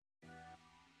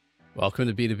Welcome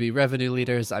to B2B Revenue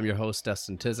Leaders. I'm your host,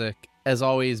 Dustin Tizik. As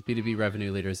always, B2B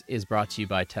Revenue Leaders is brought to you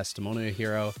by Testimonial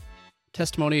Hero.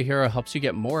 Testimonial Hero helps you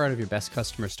get more out of your best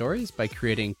customer stories by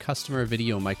creating customer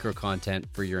video micro content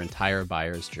for your entire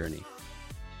buyer's journey.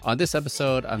 On this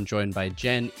episode, I'm joined by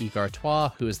Jen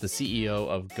Igartua, who is the CEO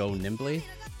of Go Nimbly.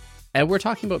 And we're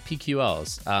talking about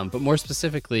PQLs, but more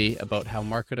specifically about how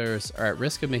marketers are at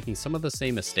risk of making some of the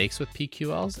same mistakes with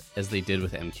PQLs as they did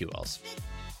with MQLs.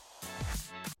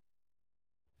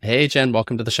 Hey, Jen,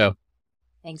 welcome to the show.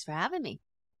 Thanks for having me.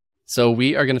 So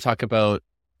we are going to talk about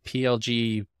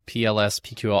PLG, PLS,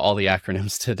 PQL, all the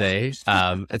acronyms today. It's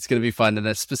going to be fun, and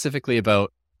that's specifically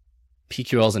about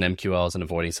PQLs and MQLs and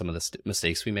avoiding some of the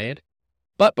mistakes we made.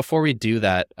 But before we do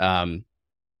that, I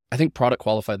think product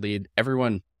qualified lead,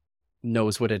 everyone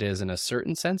knows what it is in a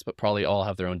certain sense, but probably all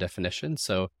have their own definition.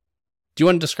 So do you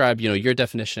want to describe, your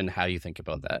definition and how you think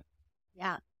about that?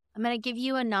 Yeah. I'm going to give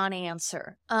you a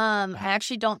non-answer. I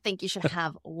actually don't think you should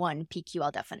have one PQL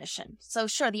definition. So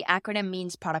sure, the acronym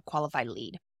means product qualified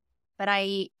lead. But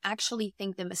I actually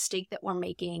think the mistake that we're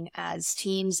making as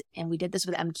teams, and we did this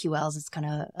with MQLs, it's kind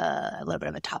of a little bit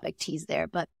of a topic tease there,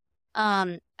 but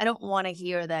I don't want to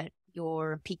hear that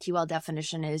your PQL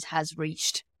definition has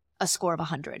reached a score of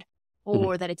 100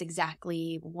 or that it's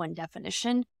exactly one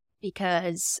definition,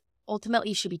 because ultimately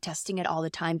you should be testing it all the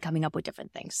time, coming up with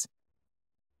different things.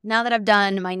 Now that I've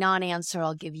done my non-answer,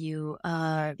 I'll give you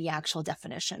the actual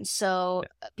definition. So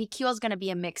PQL is going to be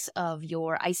a mix of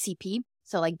your ICP.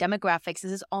 So like demographics,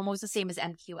 this is almost the same as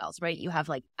MQLs, right? You have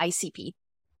like ICP.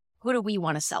 Who do we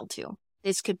want to sell to?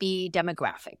 This could be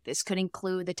demographic. This could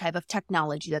include the type of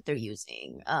technology that they're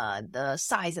using, the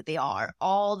size that they are,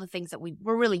 all the things that we're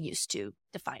really used to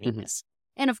defining this.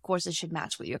 And of course, it should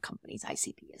match what your company's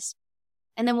ICP is.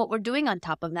 And then what we're doing on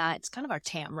top of that, it's kind of our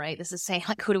TAM, right? This is saying,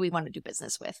 like, who do we want to do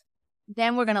business with?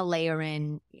 Then we're going to layer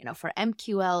in, for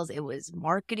MQLs, it was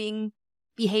marketing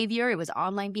behavior, it was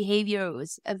online behavior, it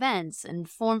was events and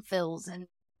form fills and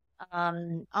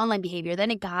online behavior.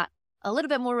 Then it got a little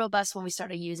bit more robust when we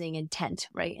started using intent,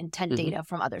 right? Intent data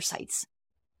from other sites.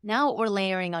 Now what we're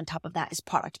layering on top of that is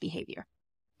product behavior.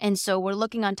 And so we're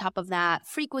looking on top of that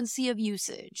frequency of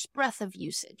usage, breadth of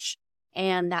usage.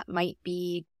 And that might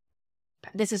be,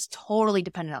 this is totally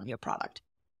dependent on your product.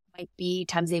 It might be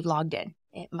times they've logged in.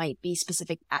 It might be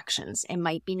specific actions. It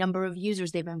might be number of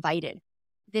users they've invited.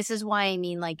 This is why I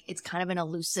mean, like, it's kind of an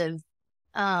elusive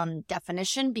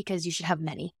definition, because you should have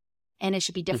many, and it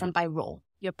should be different by role.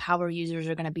 Your power users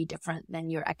are going to be different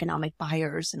than your economic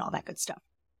buyers and all that good stuff.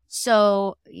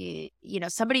 So,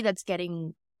 somebody that's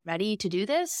getting ready to do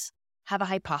this, have a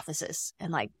hypothesis,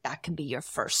 and like that can be your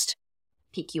first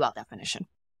PQL definition.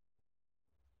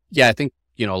 Yeah, I think,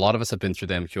 a lot of us have been through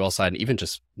the MQL side, and even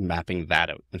just mapping that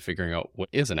out and figuring out what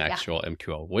is an actual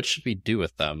MQL. What should we do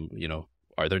with them?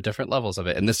 Are there different levels of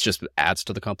it? And this just adds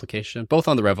to the complication, both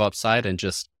on the RevOps side and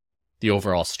just the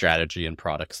overall strategy and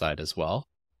product side as well.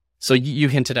 So you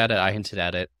hinted at it, I hinted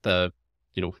at it.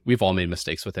 We've all made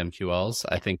mistakes with MQLs.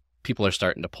 I think people are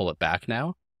starting to pull it back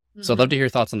now. So I'd love to hear your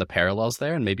thoughts on the parallels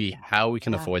there and maybe how we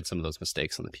can avoid some of those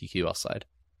mistakes on the PQL side.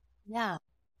 Yeah.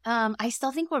 I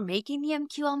still think we're making the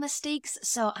MQL mistakes,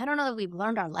 so I don't know that we've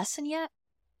learned our lesson yet.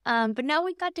 But now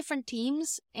we've got different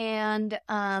teams, and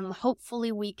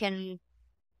hopefully we can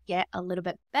get a little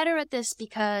bit better at this,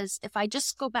 because if I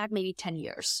just go back maybe 10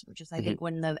 years, which is I think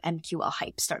when the MQL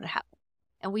hype started happening,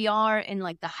 and we are in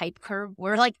like the hype curve,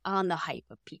 we're like on the hype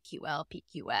of PQL,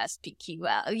 PQS,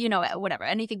 PQL, whatever,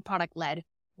 anything product led,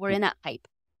 we're in that hype.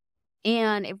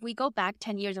 And if we go back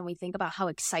 10 years and we think about how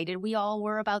excited we all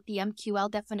were about the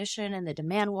MQL definition and the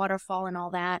demand waterfall and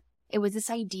all that, it was this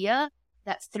idea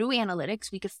that through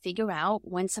analytics, we could figure out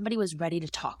when somebody was ready to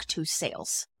talk to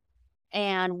sales.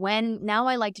 And now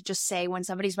I like to just say when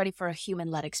somebody's ready for a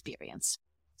human-led experience.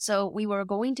 So we were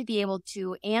going to be able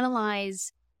to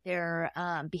analyze their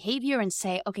behavior and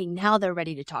say, okay, now they're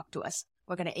ready to talk to us.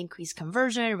 We're going to increase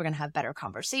conversion. We're going to have better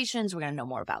conversations. We're going to know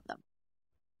more about them.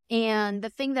 And the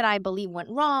thing that I believe went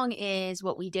wrong is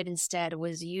what we did instead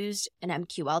was used an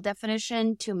MQL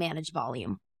definition to manage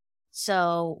volume.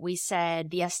 So we said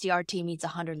the SDR team needs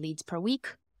 100 leads per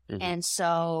week. And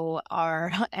so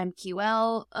our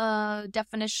MQL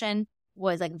definition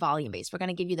was like volume-based. We're going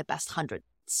to give you the best 100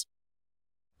 leads.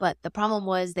 But the problem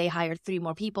was they hired 3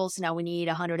 more people, so now we need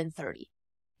 130.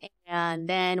 And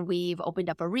then we've opened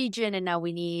up a region, and now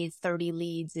we need 30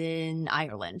 leads in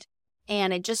Ireland.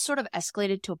 And it just sort of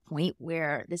escalated to a point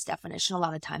where this definition a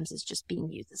lot of times is just being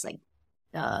used as like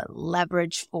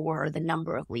leverage for the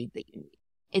number of leads that you need.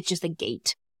 It's just a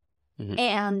gate.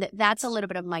 And that's a little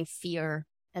bit of my fear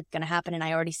that's going to happen. And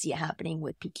I already see it happening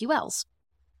with PQLs,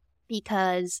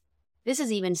 because this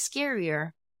is even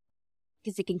scarier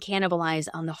because it can cannibalize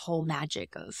on the whole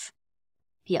magic of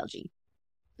PLG.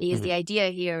 Because the idea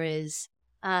here is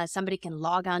somebody can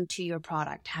log on to your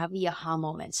product, have the aha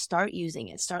moment, start using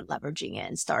it, start leveraging it,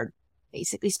 and start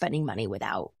basically spending money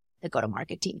without the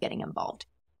go-to-market team getting involved.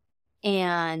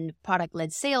 And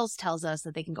product-led sales tells us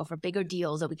that they can go for bigger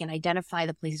deals, that we can identify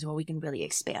the places where we can really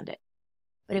expand it.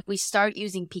 But if we start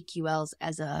using PQLs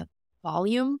as a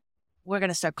volume, we're going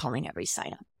to start calling every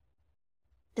sign up.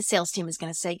 The sales team is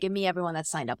going to say, give me everyone that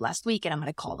signed up last week, and I'm going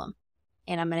to call them.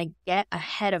 And I'm going to get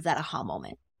ahead of that aha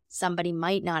moment. Somebody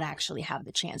might not actually have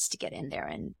the chance to get in there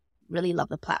and really love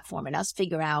the platform and us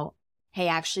figure out, hey,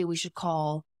 actually, we should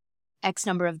call X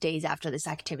number of days after this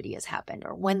activity has happened,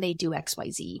 or when they do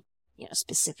XYZ,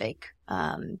 specific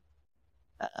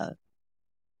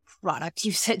product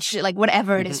usage, like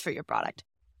whatever it is for your product.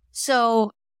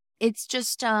 So it's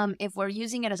just if we're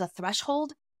using it as a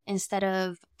threshold, instead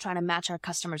of trying to match our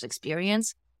customer's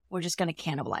experience, we're just going to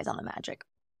cannibalize on the magic.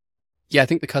 Yeah, I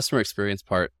think the customer experience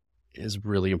part is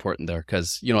really important there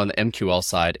because, on the MQL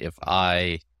side, if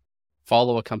I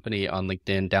follow a company on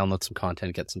LinkedIn, download some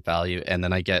content, get some value, and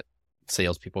then I get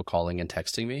salespeople calling and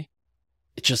texting me,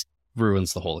 it just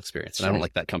ruins the whole experience. And I don't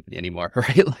like that company anymore,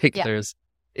 right?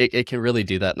 It can really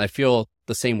do that. And I feel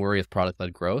the same worry with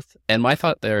product-led growth. And my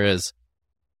thought there is,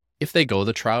 if they go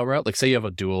the trial route, like say you have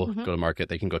a dual go-to-market,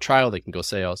 they can go trial, they can go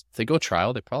sales. If they go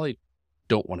trial, they probably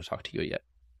don't want to talk to you yet.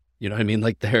 You know what I mean?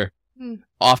 Like they're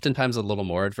oftentimes a little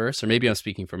more adverse, or maybe I'm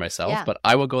speaking for myself, but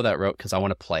I will go that route because I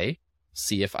want to play,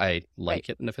 see if I like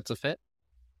it and if it's a fit,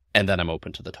 and then I'm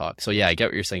open to the talk. So yeah, I get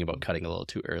what you're saying about cutting a little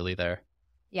too early there.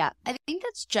 Yeah, I think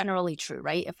that's generally true,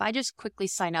 right? If I just quickly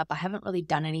sign up, I haven't really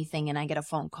done anything, and I get a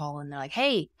phone call and they're like,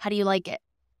 hey, how do you like it?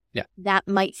 Yeah. That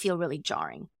might feel really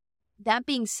jarring. That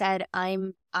being said,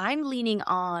 I'm leaning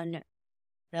on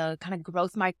the kind of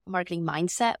growth marketing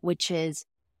mindset, which is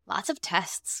lots of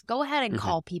tests. Go ahead and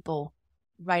call people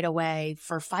right away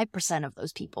for 5% of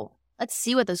those people. Let's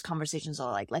see what those conversations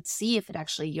are like. Let's see if it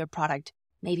actually, your product,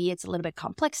 maybe it's a little bit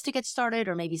complex to get started,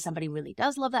 or maybe somebody really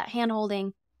does love that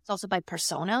hand-holding. It's also by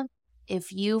persona.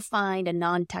 If you find a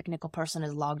non-technical person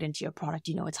is logged into your product,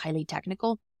 it's highly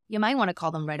technical, you might want to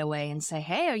call them right away and say,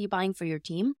 hey, are you buying for your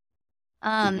team?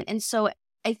 And so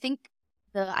I think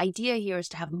the idea here is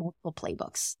to have multiple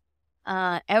playbooks.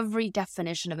 Every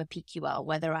definition of a PQL,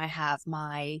 whether I have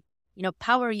my,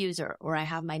 power user, or I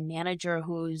have my manager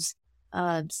who's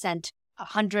sent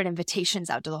 100 invitations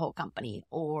out to the whole company,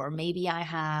 or maybe I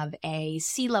have a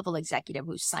C-level executive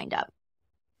who's signed up.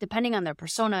 Depending on their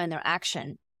persona and their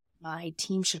action, my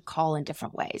team should call in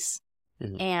different ways.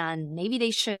 And maybe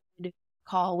they should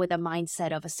call with a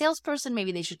mindset of a salesperson.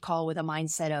 Maybe they should call with a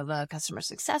mindset of a customer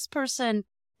success person.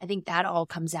 I think that all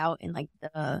comes out in like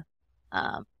the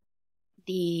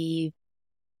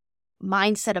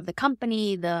mindset of the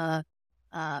company, the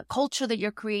culture that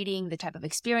you're creating, the type of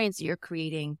experience that you're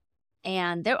creating.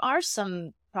 And there are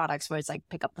some products where it's like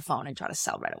pick up the phone and try to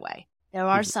sell right away. There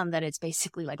are some that it's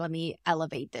basically like, let me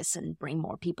elevate this and bring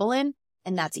more people in.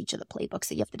 And that's each of the playbooks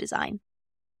that you have to design.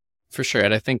 For sure.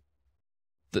 And I think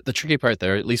the tricky part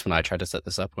there, at least when I tried to set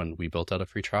this up when we built out a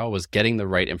free trial, was getting the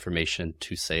right information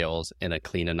to sales in a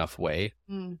clean enough way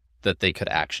that they could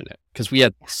action it. Because we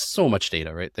had so much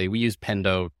data, right? We use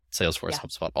Pendo, Salesforce,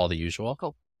 HubSpot, all the usual.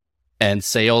 Cool. And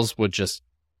sales would just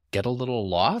get a little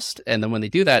lost. And then when they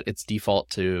do that, it's default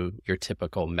to your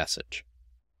typical message,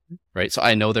 right? So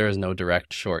I know there is no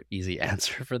direct, short, easy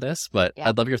answer for this, but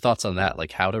I'd love your thoughts on that,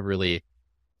 like how to really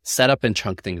set up and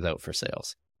chunk things out for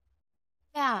sales.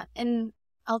 Yeah. And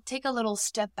I'll take a little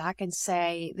step back and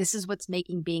say, this is what's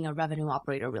making being a revenue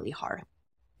operator really hard.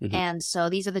 And so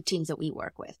these are the teams that we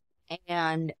work with.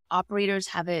 And operators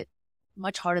have it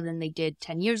much harder than they did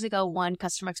 10 years ago. One,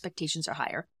 customer expectations are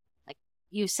higher. Like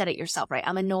you said it yourself, right?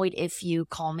 I'm annoyed if you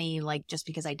call me like just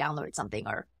because I downloaded something,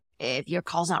 or if your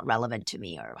call's not relevant to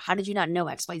me, or how did you not know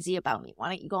XYZ about me? Why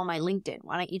don't you go on my LinkedIn?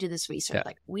 Why don't you do this research? Yeah.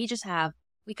 Like we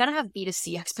kind of have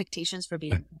B2C expectations for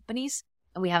B2B companies,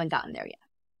 and we haven't gotten there yet.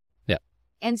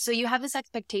 And so you have this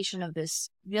expectation of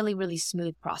this really, really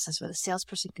smooth process where the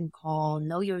salesperson can call,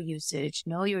 know your usage,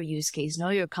 know your use case, know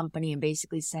your company, and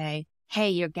basically say, hey,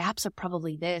 your gaps are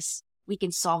probably this. We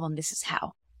can solve them. This is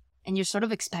how. And you're sort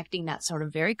of expecting that sort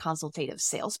of very consultative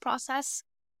sales process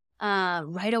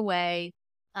right away.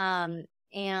 And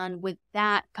with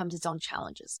that comes its own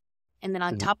challenges. And then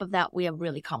on top of that, we have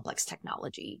really complex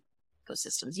technology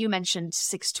ecosystems. You mentioned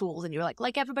 6 tools and you're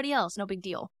like everybody else, no big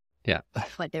deal. Yeah.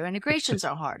 But their integrations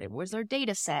are hard. And where's their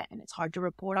data set? And it's hard to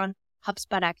report on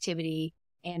HubSpot activity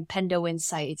and Pendo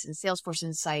insights and Salesforce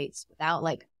insights without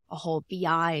like a whole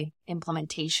BI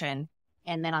implementation.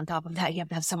 And then on top of that, you have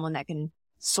to have someone that can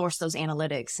source those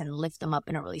analytics and lift them up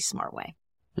in a really smart way.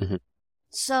 Mm-hmm.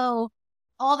 So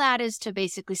all that is to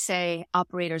basically say,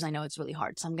 operators, I know it's really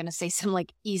hard. So I'm going to say some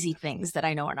like easy things that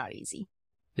I know are not easy.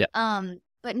 Yeah.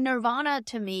 But nirvana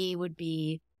to me would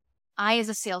be, I as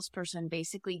a salesperson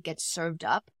basically get served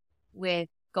up with,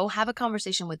 go have a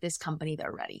conversation with this company.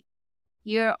 They're ready.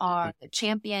 Here are the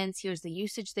champions. Here's the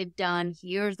usage they've done.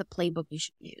 Here's the playbook you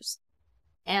should use.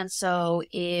 And so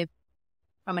if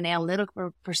from an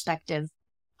analytical perspective,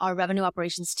 our revenue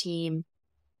operations team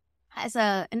has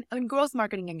and growth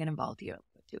marketing can get involved here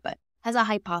too, but has a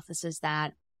hypothesis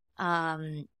that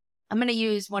I'm going to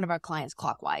use one of our clients,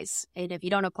 Clockwise. And if you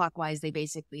don't know Clockwise, they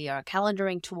basically are a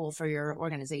calendaring tool for your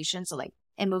organization. So like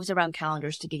it moves around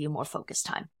calendars to give you more focus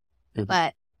time. Mm-hmm.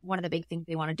 But one of the big things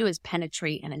they want to do is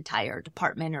penetrate an entire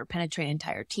department or penetrate an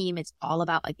entire team. It's all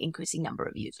about like increasing number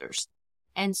of users.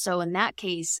 And so in that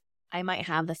case, I might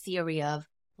have the theory of,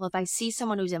 well, if I see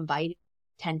someone who's invited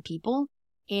 10 people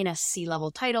in a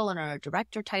C-level title and a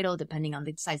director title, depending on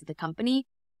the size of the company,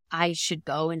 I should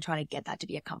go and try to get that to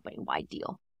be a company-wide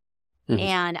deal. Mm-hmm.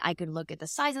 And I could look at the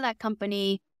size of that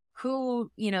company, who,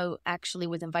 actually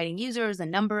was inviting users, the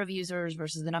number of users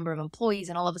versus the number of employees.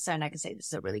 And all of a sudden I can say, this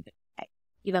is a really good day.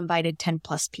 You've invited 10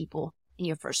 plus people in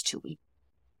your first 2 weeks.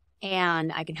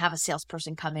 And I can have a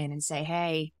salesperson come in and say,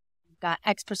 hey, you've got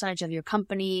X percentage of your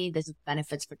company. This is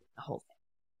benefits for the whole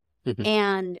thing. Mm-hmm.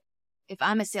 And if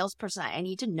I'm a salesperson, I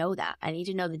need to know that. I need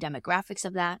to know the demographics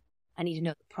of that. I need to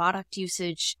know the product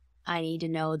usage. I need to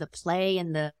know the play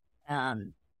and the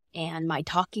and my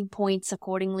talking points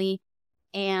accordingly.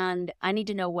 And I need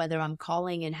to know whether I'm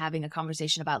calling and having a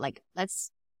conversation about like,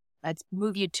 let's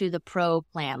move you to the pro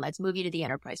plan. Let's move you to the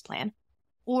enterprise plan.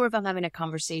 Or if I'm having a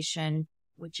conversation,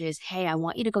 which is, hey, I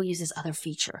want you to go use this other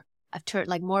feature. I've turned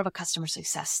like more of a customer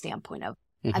success standpoint of,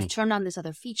 mm-hmm. I've turned on this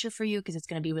other feature for you because it's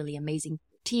going to be really amazing for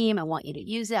your team. I want you to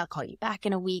use it. I'll call you back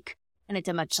in a week. And it's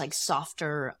a much like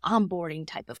softer onboarding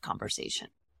type of conversation.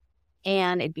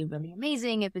 And it'd be really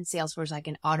amazing if in Salesforce I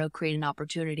can auto create an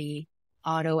opportunity,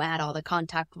 auto add all the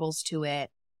contact rules to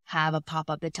it, have a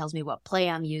pop-up that tells me what play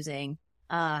I'm using,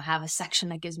 have a section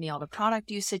that gives me all the product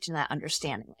usage and that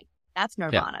understanding. Like, that's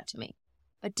nirvana to me.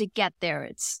 But to get there,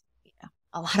 it's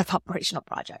a lot of operational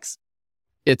projects.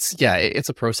 It's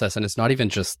a process, and it's not even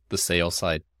just the sales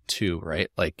side too, right?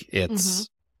 Like it's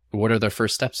what are the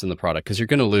first steps in the product? Because you're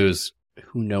going to lose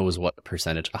who knows what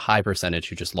percentage, a high percentage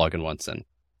who just log in once and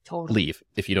leave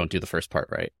if you don't do the first part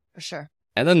right. For sure.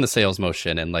 And then the sales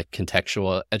motion and like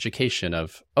contextual education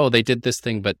of, oh, they did this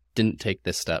thing but didn't take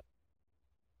this step.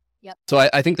 Yep. So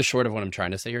I think the short of what I'm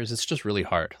trying to say here is it's just really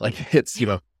hard. Like it's,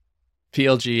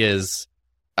 PLG is,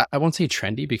 I won't say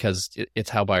trendy because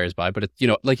it's how buyers buy, but it's,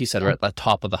 like you said, we're at the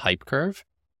top of the hype curve.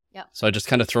 Yeah. So I just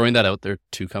kind of throwing that out there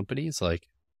to companies, like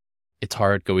it's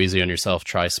hard, go easy on yourself,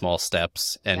 try small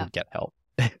steps and get help.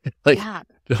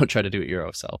 Don't try to do it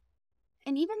yourself.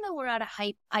 And even though we're at a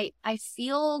hype, I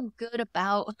feel good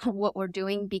about what we're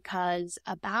doing because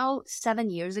about 7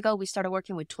 years ago, we started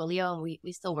working with Twilio and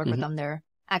we still work with them there.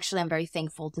 Actually, I'm very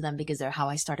thankful to them because they're how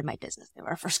I started my business. They were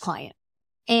our first client.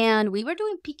 And we were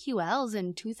doing PQLs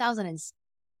in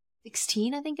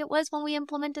 2016, I think it was when we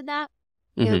implemented that.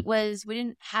 It was, we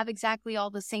didn't have exactly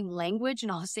all the same language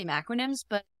and all the same acronyms,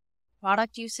 but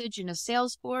product usage in a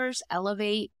Salesforce,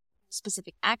 elevate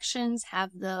specific actions,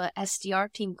 have the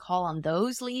SDR team call on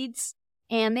those leads.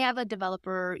 And they have a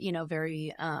developer,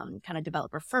 very kind of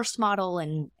developer first model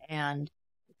and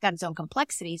it's got its own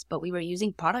complexities, but we were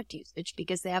using product usage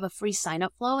because they have a free sign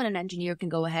up flow and an engineer can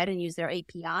go ahead and use their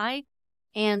API.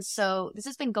 And so this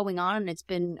has been going on and it's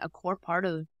been a core part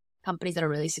of companies that are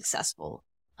really successful.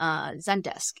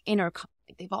 Zendesk, Intercom,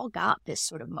 they've all got this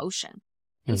sort of motion.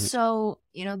 And so,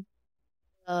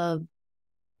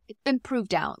 it's been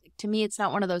proved out. Like, to me, it's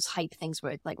not one of those hype things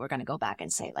where it's like we're going to go back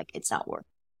and say, like, it's not working.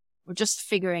 We're just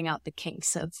figuring out the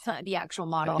kinks of the actual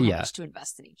model, how much to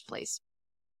invest in each place.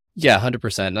 Yeah,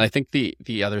 100%. And I think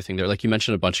the other thing there, like you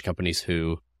mentioned a bunch of companies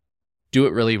who do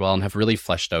it really well and have really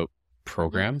fleshed out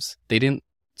programs. They didn't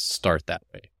start that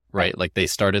way, right? Like they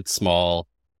started small,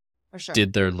 for sure,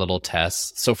 did their little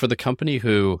tests. So for the company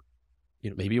who,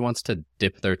 maybe wants to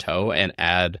dip their toe and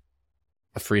add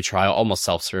a free trial, almost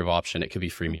self-serve option. It could be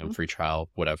freemium, free trial,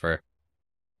 whatever.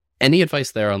 Any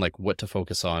advice there on like what to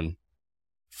focus on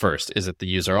first? Is it the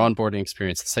user onboarding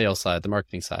experience, the sales side, the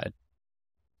marketing side?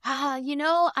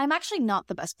 I'm actually not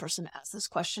the best person to ask this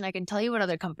question. I can tell you what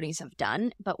other companies have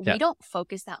done, but we don't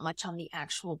focus that much on the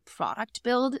actual product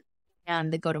build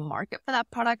and the go-to-market for that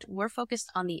product. We're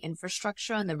focused on the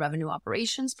infrastructure and the revenue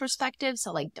operations perspective.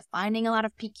 So like defining a lot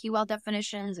of PQL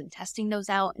definitions and testing those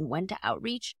out and when to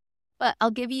outreach. But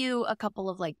I'll give you a couple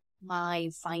of like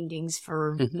my findings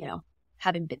for,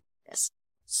 having been this.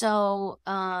 So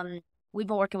we've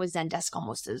been working with Zendesk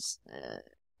almost as,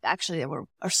 actually they were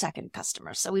our second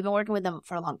customer. So we've been working with them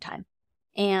for a long time.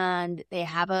 And they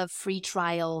have a free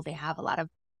trial. They have a lot of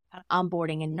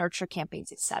onboarding and nurture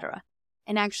campaigns, etc.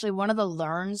 And actually one of the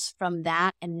learns from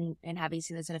that and having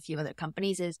seen this in a few other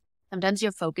companies is sometimes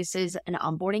your focus is an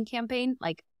onboarding campaign,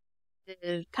 like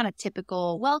the kind of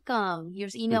typical welcome,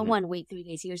 here's email 1, wait 3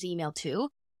 days, here's email 2.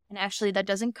 And actually that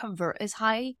doesn't convert as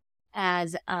high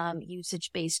as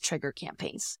usage-based trigger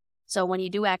campaigns. So when you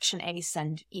do action A,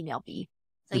 send email B.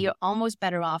 So you're almost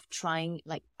better off trying,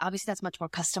 like, obviously that's much more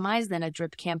customized than a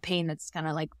drip campaign that's kind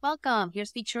of like, welcome,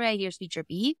 here's feature A, here's feature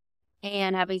B,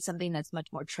 and having something that's much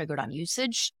more triggered on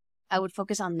usage. I would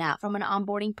focus on that from an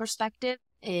onboarding perspective,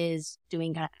 is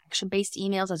doing kind of action-based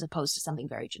emails as opposed to something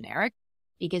very generic,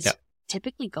 because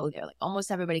typically go there. Like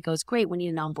almost everybody goes, great, we need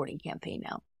an onboarding campaign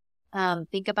now.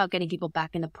 Think about getting people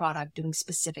back in the product, doing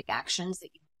specific actions that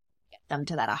you get them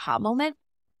to that aha moment,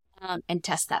 and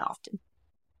test that often.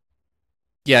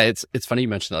 Yeah, it's funny you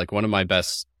mentioned that. Like one of my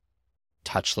best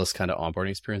touchless kind of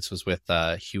onboarding experience was with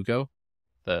Hugo,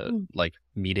 the like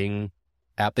meeting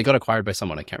app. They got acquired by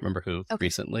someone, I can't remember who,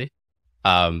 recently.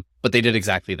 But they did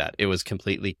exactly that. It was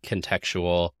completely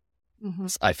contextual.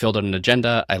 I filled out an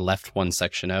agenda. I left one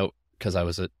section out because I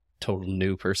was a total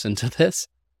new person to this.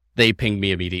 They pinged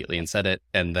me immediately and said it.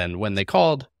 And then when they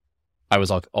called, I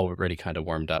was already kind of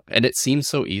warmed up. And it seems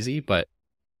so easy, but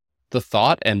the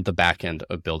thought and the back end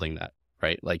of building that,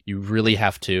 right? Like you really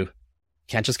have to,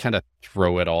 can't just kind of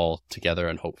throw it all together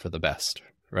and hope for the best,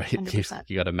 right? You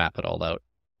got to map it all out.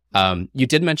 You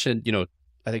did mention,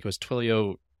 I think it was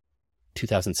Twilio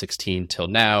 2016 till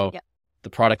now. Yep. The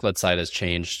product-led side has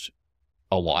changed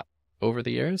a lot over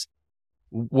the years.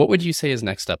 What would you say is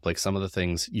next up? Like some of the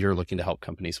things you're looking to help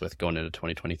companies with going into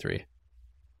 2023?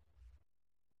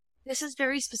 This is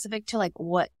very specific to like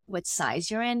what size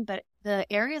you're in, but the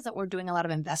areas that we're doing a lot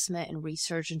of investment and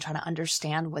research and trying to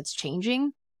understand what's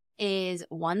changing is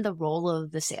one, the role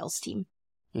of the sales team,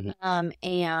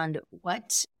 and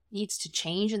what needs to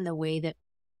change in the way that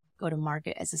go to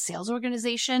market as a sales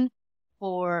organization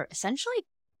for essentially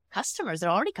customers. They're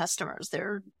already customers.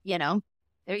 They're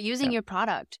using your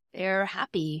product. They're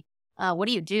happy. What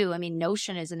do you do? I mean,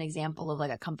 Notion is an example of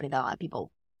like a company that a lot of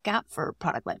people got for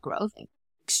product-led growth,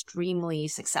 extremely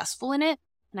successful in it.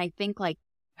 And I think like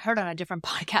I heard on a different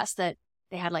podcast that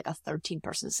they had like a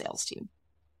 13-person sales team.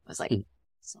 It was like,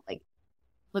 so like,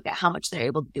 look at how much they're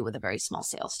able to do with a very small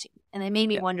sales team. And it made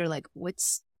me wonder like,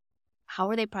 how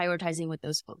are they prioritizing what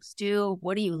those folks do?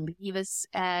 What do you leave us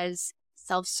as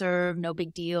self-serve? No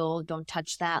big deal. Don't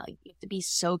touch that. Like you have to be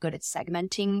so good at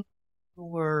segmenting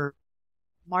your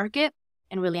market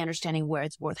and really understanding where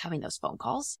it's worth having those phone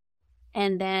calls.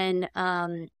 And then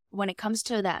when it comes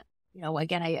to that,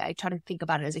 again, I try to think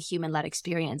about it as a human-led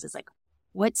experience. It's like,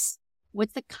 what's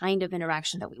the kind of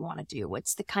interaction that we want to do?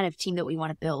 What's the kind of team that we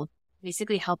want to build?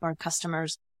 Basically help our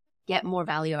customers get more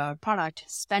value out of our product,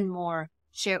 spend more,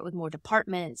 share it with more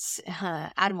departments,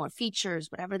 add more features,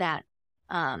 whatever that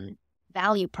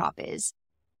value prop is.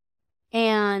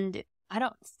 And I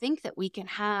don't think that we can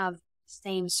have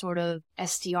same sort of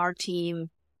SDR team,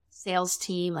 sales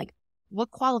team. Like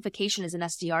what qualification is an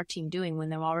SDR team doing when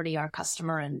they're already our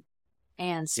customer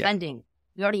and spending?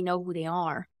 We already know who they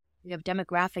are. We have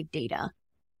demographic data.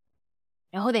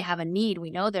 We know they have a need.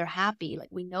 We know they're happy. Like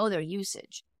we know their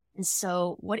usage. And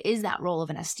so what is that role of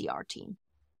an SDR team?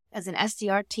 Does an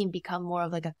SDR team become more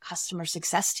of like a customer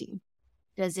success team?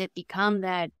 Does it become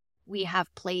that we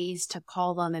have plays to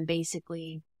call them and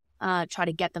basically try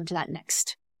to get them to that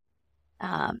next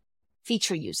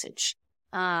feature usage?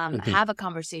 Have a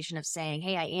conversation of saying,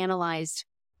 hey, I analyzed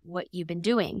what you've been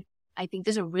doing. I think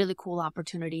there's a really cool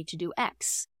opportunity to do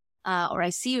X. Or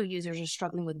I see your users are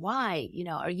struggling with Y.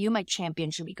 Are you my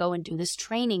champion? Should we go and do this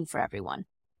training for everyone?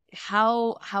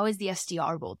 How is the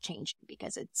SDR role changing?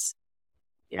 Because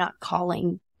you're not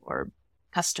calling for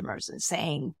customers and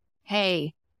saying,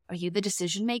 hey, are you the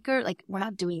decision maker? Like we're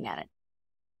not doing that.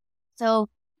 So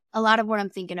a lot of what I'm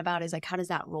thinking about is like, how does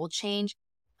that role change?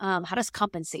 How does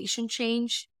compensation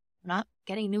change? We're not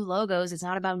getting new logos. It's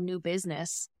not about new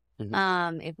business.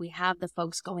 If we have the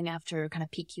folks going after kind of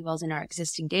PQLs in our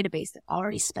existing database that are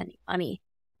already spending money,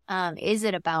 is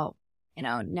it about,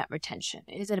 net retention?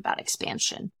 Is it about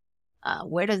expansion?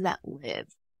 Where does that live?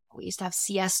 We used to have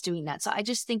CS doing that. So I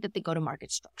just think that the go-to-market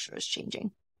structure is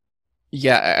changing.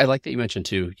 Yeah, I like that you mentioned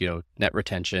too, net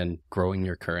retention, growing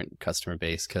your current customer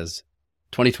base, because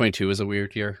 2022 is a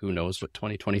weird year. Who knows what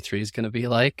 2023 is going to be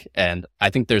like? And I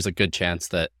think there's a good chance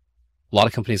that a lot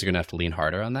of companies are going to have to lean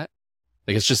harder on that.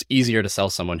 Like it's just easier to sell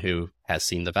someone who has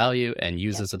seen the value and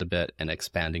uses it a bit and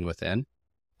expanding within.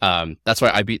 That's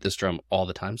why I beat this drum all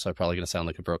the time. So I'm probably going to sound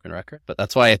like a broken record, but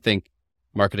that's why I think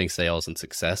marketing, sales, and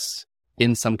success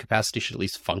in some capacity should at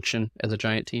least function as a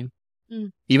giant team.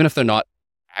 Even if they're not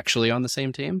actually on the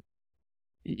same team,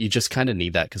 you just kind of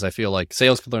need that, because I feel like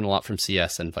sales could learn a lot from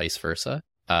CS and vice versa.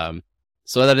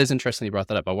 So that is interesting you brought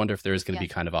that up. I wonder if there is going to be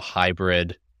kind of a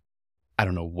hybrid, I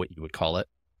don't know what you would call it,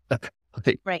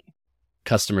 like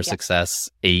customer success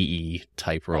AE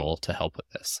type role to help with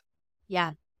this.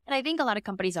 Yeah. And I think a lot of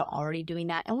companies are already doing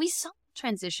that. And we saw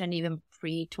transition even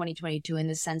pre-2022 in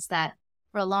the sense that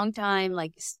for a long time,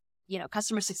 like, you know,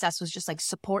 customer success was just like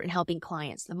support and helping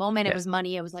clients. The moment it was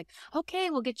money, it was like, okay,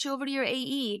 we'll get you over to your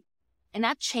AE. And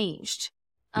that changed.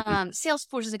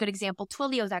 Salesforce is a good example.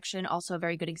 Twilio is actually also a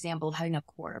very good example of having a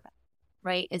quarterback,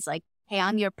 right? It's like, hey,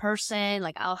 I'm your person.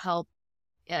 Like, I'll help,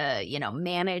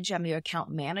 manage. I'm your account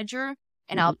manager,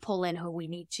 and I'll pull in who we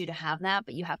need to have that.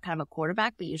 But you have kind of a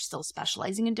quarterback, but you're still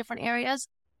specializing in different areas.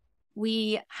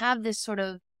 We have this sort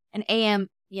of an AM,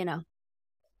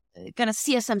 kind of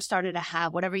CSM started to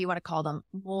have, whatever you want to call them,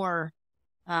 more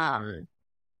under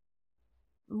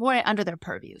their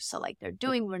purview. So like they're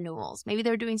doing renewals, maybe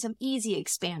they're doing some easy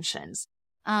expansions.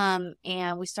 And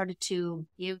we started to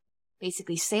give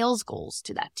basically sales goals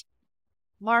to that team.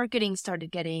 Marketing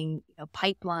started getting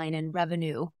pipeline and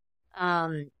revenue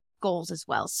goals as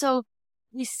well. So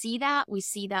we see that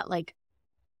like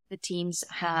the teams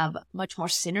have much more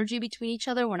synergy between each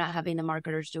other. We're not having the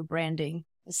marketers do branding,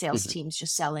 the sales teams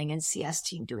just selling, and CS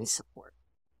team doing support.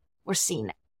 We're seeing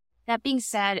that. That being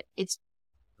said,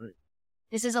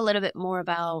 this is a little bit more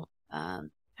about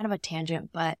kind of a tangent,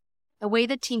 but the way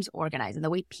the teams organize and the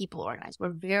way people organize, we're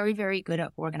very, very good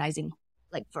at organizing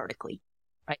like vertically,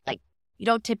 right? Like you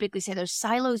don't typically say there's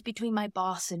silos between my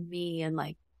boss and me and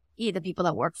like the people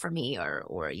that work for me or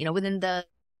within the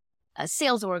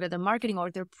sales org or the marketing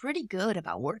org, they're pretty good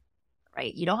about work,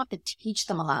 right? You don't have to teach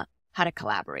them a lot how to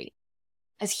collaborate.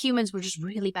 As humans, we're just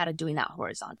really bad at doing that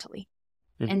horizontally.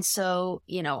 And so,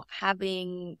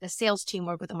 having the sales team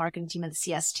work with the marketing team and the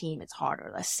CS team, it's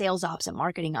harder. The sales ops and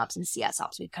marketing ops and CS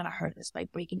ops, we've kind of heard this by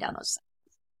breaking down those.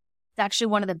 It's actually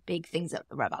one of the big things that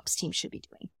the RevOps team should be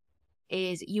doing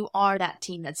is you are that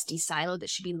team that's de-siloed that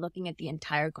should be looking at the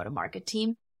entire go-to-market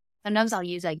team. Sometimes I'll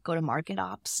use like go-to-market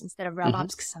ops instead of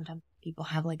RevOps because sometimes people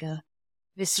have like a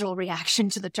visceral reaction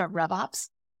to the term RevOps.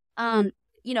 Our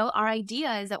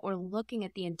idea is that we're looking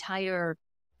at the entire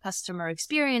customer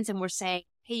experience and we're saying,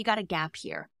 hey, you got a gap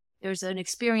here. There's an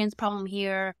experience problem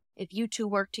here. If you two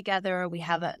work together, we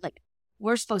have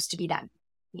we're supposed to be that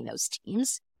in those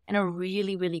teams. And a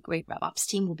really, really great RevOps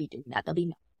team will be doing that. They'll be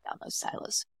knocking down those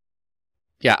silos.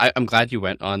 Yeah, I'm glad you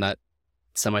went on that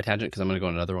semi-tangent because I'm going to go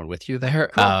on another one with you there.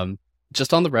 Cool.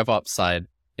 Just on the RevOps side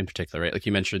in particular, right? Like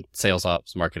you mentioned sales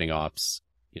ops, marketing ops,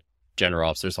 general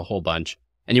ops, there's a whole bunch.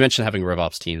 And you mentioned having a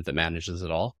RevOps team that manages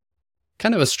it all.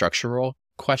 Kind of a structural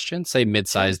question, say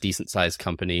mid-sized, decent-sized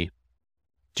company.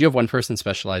 Do you have one person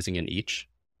specializing in each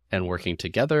and working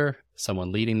together,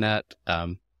 someone leading that?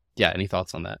 Any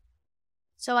thoughts on that?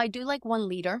 So I do like one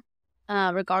leader,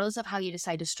 regardless of how you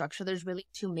decide to structure. There's really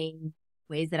two main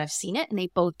ways that I've seen it, and they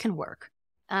both can work.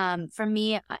 For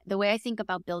me, the way I think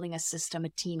about building a system, a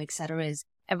team, etc., is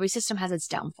every system has its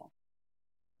downfall.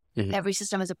 Every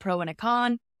system has a pro and a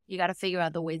con. You got to figure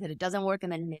out the way that it doesn't work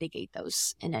and then mitigate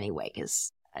those in any way.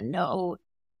 Because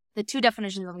the two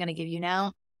definitions I'm going to give you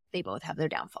now, they both have their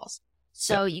downfalls.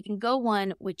 So you can go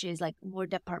one, which is like more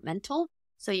departmental.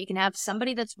 So you can have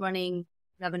somebody that's running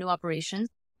revenue operations,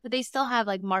 but they still have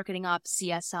like marketing ops,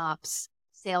 CS ops,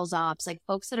 sales ops, like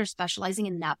folks that are specializing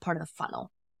in that part of the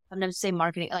funnel. Sometimes say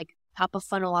marketing, like top of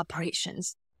funnel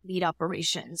operations, lead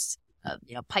operations,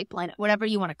 pipeline, whatever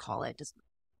you want to call it.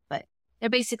 But they're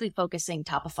basically focusing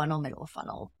top of funnel, middle of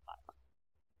funnel.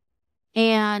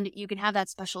 And you can have that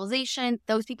specialization.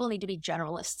 Those people need to be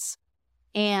generalists.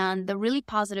 And the really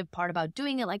positive part about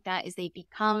doing it like that is they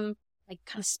become like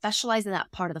kind of specialized in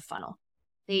that part of the funnel.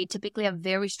 They typically have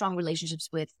very strong relationships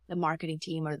with the marketing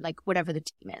team or like whatever the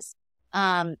team is.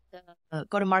 The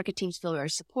go-to-market teams feel very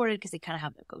supported because they kind of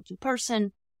have their go-to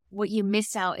person. What you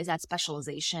miss out is that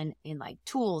specialization in like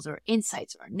tools or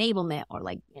insights or enablement or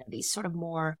like these sort of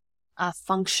more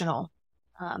functional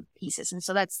pieces. And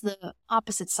so that's the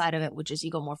opposite side of it, which is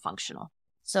you go more functional.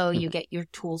 So you get your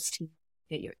tools team,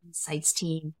 get your insights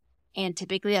team, and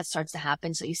typically that starts to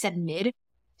happen. So you said mid.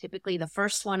 Typically the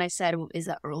first one I said is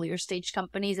the earlier stage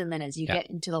companies. And then as you get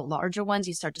into the larger ones,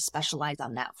 you start to specialize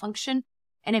on that function.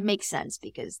 And it makes sense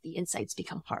because the insights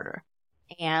become harder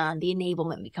and the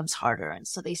enablement becomes harder. And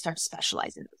so they start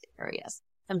specializing in those areas.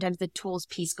 Sometimes the tools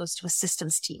piece goes to a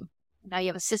systems team. Now you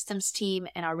have a systems team,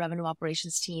 and our revenue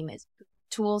operations team is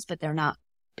tools, but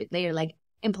they're like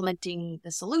implementing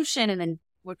the solution and then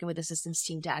working with the systems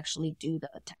team to actually do the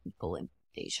technical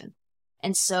implementation.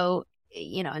 And so,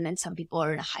 and then some people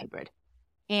are in a hybrid.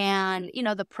 And,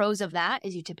 the pros of that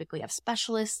is you typically have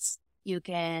specialists. You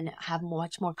can have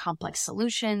much more complex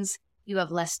solutions. You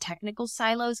have less technical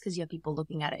silos because you have people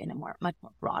looking at it in a much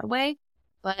more broad way.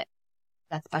 But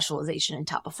that specialization in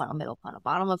top of funnel, middle funnel,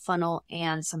 bottom of funnel,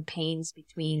 and some pains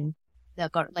between the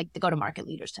go-to-market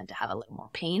leaders tend to have a little more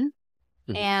pain.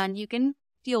 Mm-hmm. And you can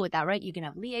deal with that, right? You can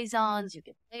have liaisons, you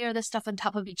can layer this stuff on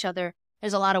top of each other.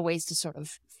 There's a lot of ways to sort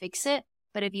of fix it.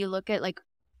 But if you look at like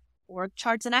org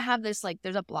charts, and I have this, like,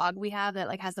 there's a blog we have that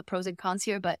like has the pros and cons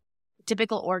here, but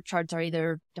typical org charts are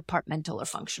either departmental or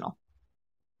functional.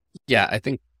 Yeah, I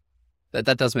think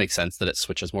that does make sense that it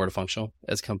switches more to functional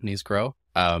as companies grow.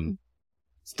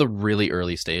 It's the really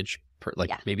early stage,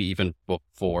 maybe even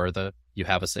before you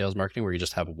have a sales marketing where you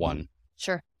just have one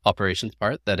operations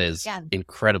part that is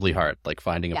incredibly hard, like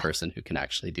finding a person who can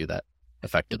actually do that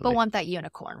effectively. People want that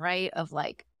unicorn, right? Of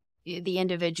like the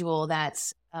individual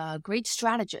that's a great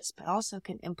strategist, but also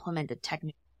can implement a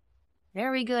technique,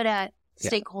 very good at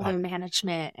stakeholder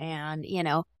management, and,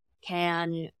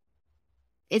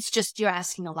 it's just you're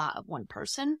asking a lot of one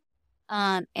person.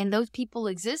 And those people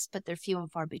exist, but they're few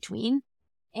and far between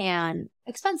and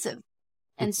expensive.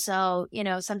 And so,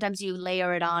 sometimes you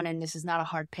layer it on, and this is not a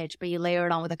hard pitch, but you layer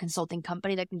it on with a consulting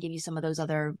company that can give you some of those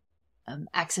other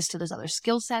access to those other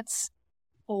skill sets.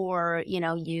 Or,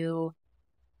 you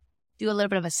do a little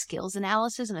bit of a skills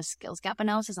analysis and a skills gap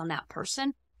analysis on that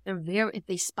person. If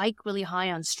they spike really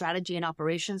high on strategy and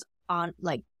operations, on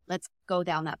like, let's go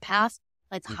down that path.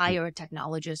 Let's hire a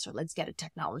technologist, or let's get a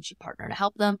technology partner to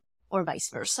help them, or vice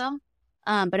versa.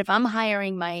 But if I'm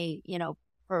hiring my,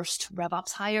 first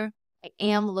RevOps hire, I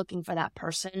am looking for that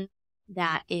person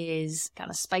that is kind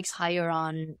of spikes higher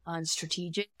on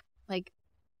strategic, like,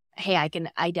 hey, I can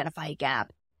identify a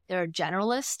gap. They're a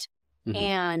generalist,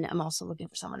 and I'm also looking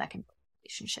for someone that can build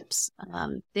relationships.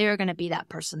 They're going to be that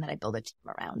person that I build a team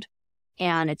around.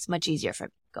 And it's much easier for me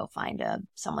to go find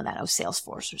someone that knows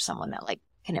Salesforce, or someone that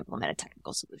can implement a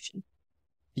technical solution.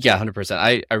 Yeah,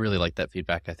 100%. I really like that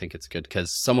feedback. I think it's good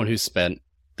because someone who's spent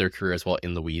their career as well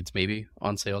in the weeds, maybe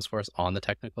on Salesforce on the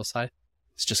technical side,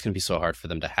 it's just going to be so hard for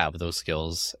them to have those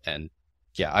skills. And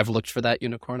yeah, I've looked for that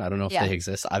unicorn. I don't know if they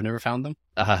exist. I've never found them,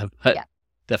 but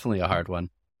definitely a hard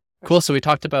one. Cool. So we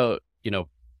talked about,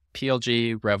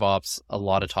 PLG, RevOps, a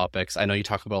lot of topics. I know you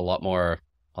talk about a lot more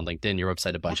on LinkedIn, your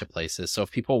website, a bunch of places. So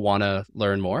if people want to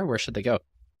learn more, where should they go?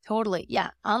 Totally. Yeah.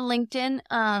 On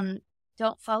LinkedIn.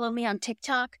 Don't follow me on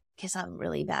TikTok because I'm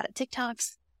really bad at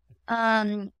TikToks.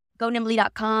 Go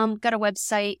nimbly.com, got a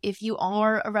website. If you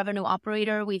are a revenue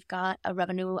operator, we've got a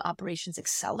revenue operations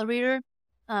accelerator.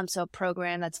 So a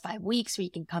program that's 5 weeks where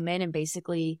you can come in and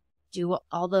basically do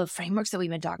all the frameworks that we've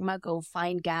been talking about, go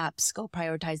find gaps, go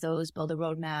prioritize those, build a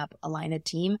roadmap, align a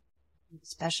team,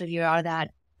 especially if you're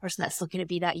that person that's looking to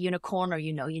be that unicorn, or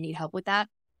you need help with that.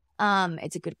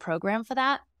 It's a good program for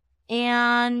that.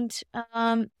 And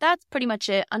that's pretty much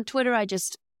it. On Twitter, I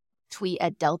just tweet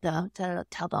at Delta to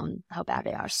tell them how bad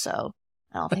they are. So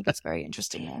I don't think it's very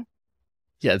interesting there.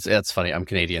 Yeah, it's funny. I'm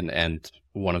Canadian, and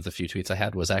one of the few tweets I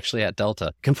had was actually at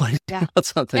Delta complaining about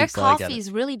something. Their coffee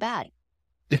is really bad.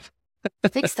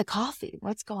 Fix the coffee.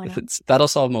 What's going on? That'll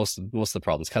solve most of the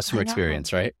problems. Customer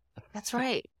experience, right? That's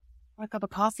right. Or a cup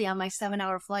of coffee on my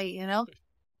 7-hour flight,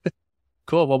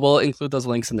 Cool. Well, we'll include those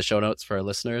links in the show notes for our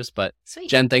listeners. But Sweet.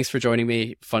 Jen, thanks for joining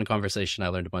me. Fun conversation. I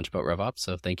learned a bunch about RevOps,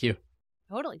 so thank you.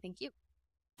 Totally. Thank you.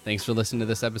 Thanks for listening to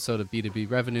this episode of B2B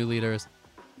Revenue Leaders.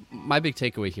 My big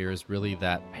takeaway here is really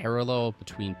that parallel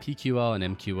between PQL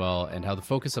and MQL, and how the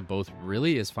focus of both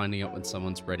really is finding out when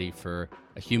someone's ready for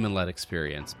a human-led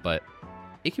experience. But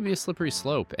it can be a slippery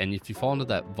slope. And if you fall into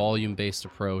that volume-based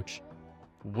approach,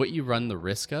 what you run the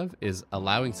risk of is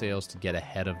allowing sales to get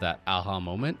ahead of that aha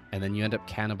moment, and then you end up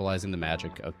cannibalizing the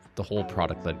magic of the whole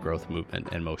product-led growth movement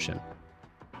and motion.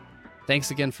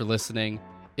 Thanks again for listening.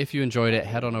 If you enjoyed it,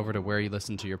 head on over to where you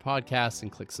listen to your podcasts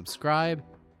and click subscribe.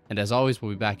 And as always,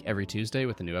 we'll be back every Tuesday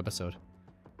with a new episode.